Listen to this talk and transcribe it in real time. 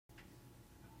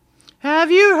Have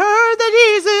you heard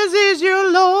that Jesus is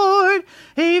your Lord?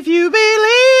 If you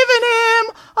believe in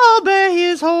him, obey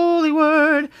his holy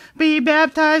word. Be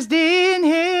baptized in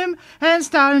him and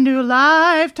start a new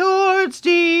life towards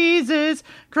Jesus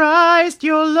Christ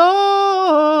your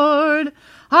Lord.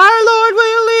 Our Lord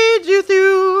will lead you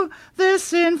through this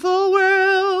sinful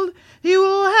world. You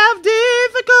will have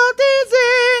difficulties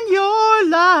in your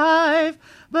life,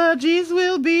 but Jesus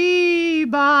will be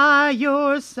by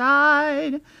your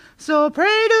side. So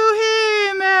pray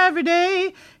to him every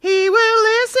day. He will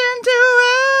listen to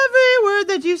every word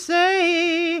that you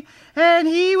say, and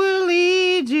he will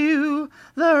lead you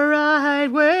the right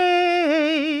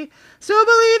way. So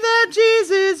believe that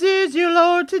Jesus is your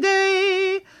Lord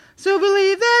today. So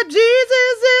believe that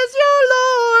Jesus is your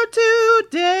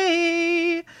Lord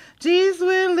today. Jesus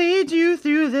will lead you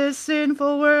through this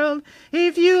sinful world.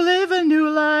 If you